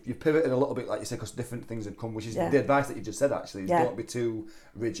now, you've pivoted a little bit, like you said, because different things have come, which is the advice that you just said actually. Is don't be too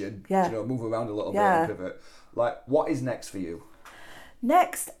rigid. Move around a little bit and pivot. Like, what is next for you?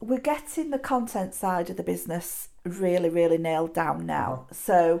 Next, we're getting the content side of the business really, really nailed down now.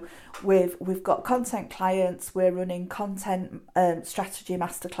 So we've got content clients. We're running content strategy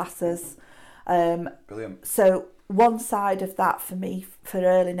masterclasses. Brilliant. So one side of that for me for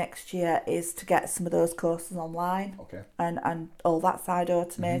early next year is to get some of those courses online and all that side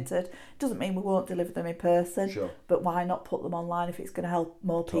automated. Doesn't mean we won't deliver them in person, but why not put them online if it's going to help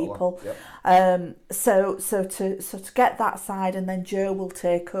more people? Yep. So to get that side, and then Joe will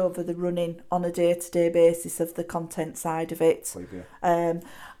take over the running on a day-to-day basis of the content side of it. And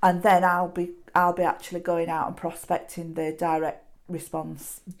then I'll be actually going out and prospecting the direct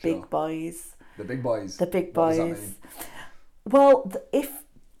response big boys. The big boys. The big boys. What does that mean? Well, if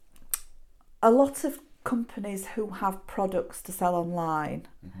a lot of companies who have products to sell online,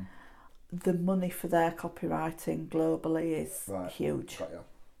 the money for their copywriting globally is huge. Got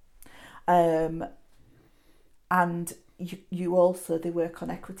you. And you also, they work on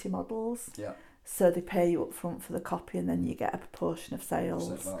equity models. Yeah. So they pay you up front for the copy and then you get a proportion of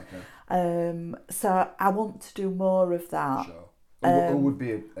sales. So I want to do more of that. Sure. Who would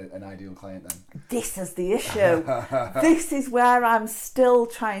be an ideal client then? This is the issue. This is where I'm still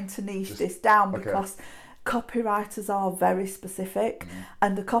trying to niche this down because copywriters are very specific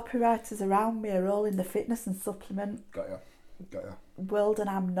and the copywriters around me are all in the fitness and supplement world and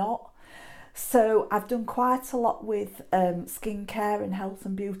I'm not. So I've done quite a lot with skincare and health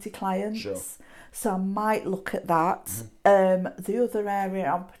and beauty clients. So I might look at that. The other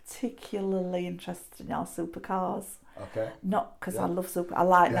area I'm particularly interested in are supercars. Not because I love I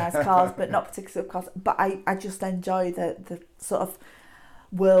like nice cars, but not particularly supercars. But I just enjoy the sort of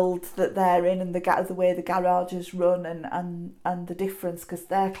world that they're in and the way the garages run and the difference because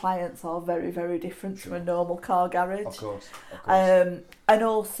their clients are very, very different from a normal car garage. Of course. And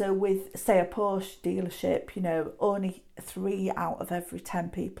also with, say, a Porsche dealership, only 3 out of every 10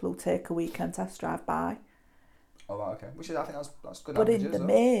 people who take a weekend test drive by. Oh, right, okay. Which is, I think that's good. But in the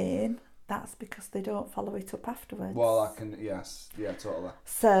main, that's because they don't follow it up afterwards. Well, totally.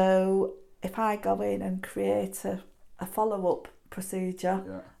 So if I go in and create a follow-up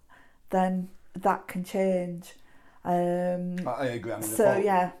procedure, then that can change. I agree. I mean,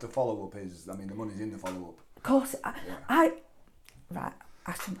 the follow-up is, the money's in the follow-up. Of course,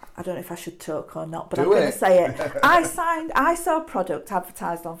 I don't know if I should talk or not, but Do I'm going it. to say it. I saw a product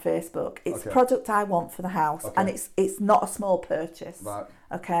advertised on Facebook. It's a product I want for the house, and it's not a small purchase. Right.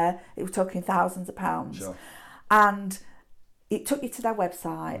 Okay, we're talking thousands of pounds. Sure. And it took you to their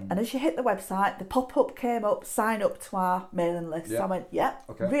website, and as you hit the website, the pop-up came up, sign up to our mailing list. Yeah. So I went,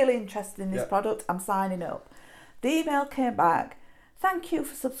 really interested in this product, I'm signing up. The email came back, thank you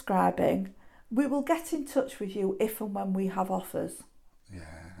for subscribing. We will get in touch with you if and when we have offers. Yeah.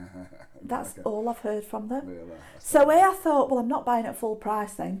 That's all I've heard from them. Really? So I thought, well, I'm not buying at full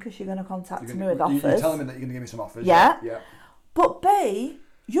price then, because you're going to contact me with offers. You're telling me that you're going to give me some offers. Yeah. Yeah. But B,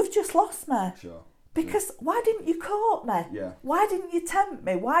 you've just lost me. Sure. Because why didn't you court me? Yeah. Why didn't you tempt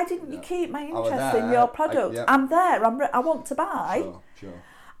me? Why didn't you keep my interest in there. your product? I'm there. I want to buy. Sure.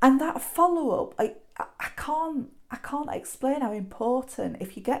 And that follow up, I can't explain how important,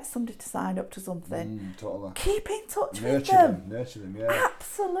 if you get somebody to sign up to something, Totally. keep in touch with them. Nurture them, yeah.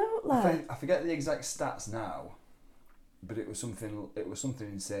 Absolutely. I forget the exact stats now, but it was something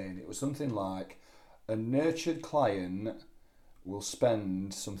insane. It was something like a nurtured client will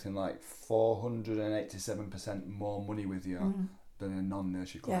spend something like 487% more money with you than a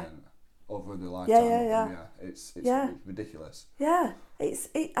non-nurtured client over the lifetime. Yeah. It's ridiculous. Yeah,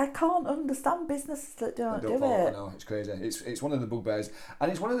 I can't understand businesses that don't do it. I know, it's crazy. It's one of the bugbears,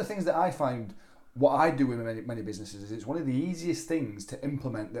 and it's one of the things that I find. What I do with many businesses is it's one of the easiest things to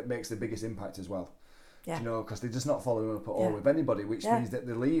implement that makes the biggest impact as well. Yeah. You know, because they're just not following up at all with anybody, which means that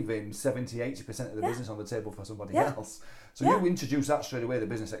they're leaving 70-80% of the business on the table for somebody else. So you introduce that straight away, the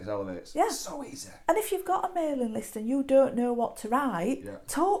business elevates. Yeah. It's so easy. And if you've got a mailing list and you don't know what to write,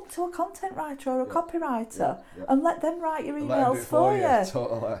 talk to a content writer or a copywriter and let them write your emails for you.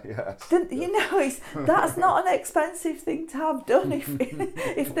 Totally, yes. You know, that's not an expensive thing to have done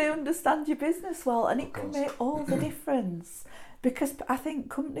if they understand your business well, and it can make all the difference. Because I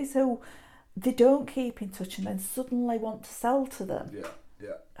think companies who they don't keep in touch and then suddenly want to sell to them. Yeah.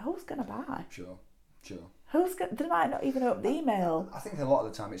 Who's going to buy? Sure. They might not even open the email. I think a lot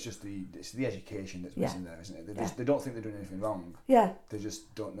of the time it's just the education that's missing there, isn't it? They don't think they're doing anything wrong. Yeah. They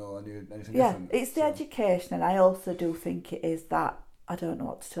just don't know anything different. Yeah, it's the education, and I also do think it is that I don't know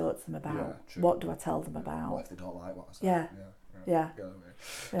what to talk to them about. Yeah, true. What do I tell them about? What if they don't like what I say? Yeah.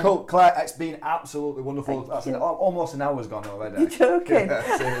 Cool, Claire, it's been absolutely wonderful. That's almost an hour's gone already. You're joking.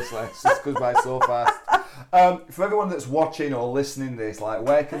 Seriously, it just goes by so fast. For everyone that's watching or listening this,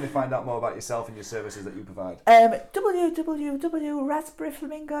 where can they find out more about yourself and your services that you provide?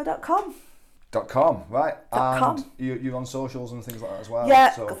 www.raspberryflamingo.com. .com, right? .com. And you're on socials and things like that as well?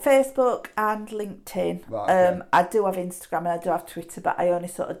 Yeah, Facebook and LinkedIn. Right, okay. I do have Instagram and I do have Twitter, but I only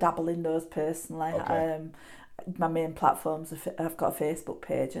sort of dabble in those personally. Okay. My main platforms, I've got a Facebook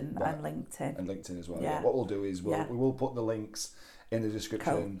page and LinkedIn. And LinkedIn as well. Yeah. What we'll do is we will put the links in the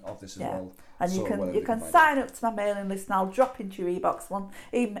description of this as well. And you can sign up to my mailing list, and I'll drop into your inbox once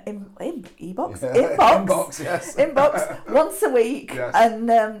a week,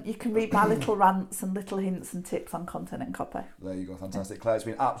 and you can read my little rants and little hints and tips on content and copy. There you go, fantastic, Claire. It's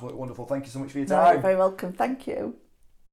been absolutely wonderful. Thank you so much for your time. You're very welcome. Thank you.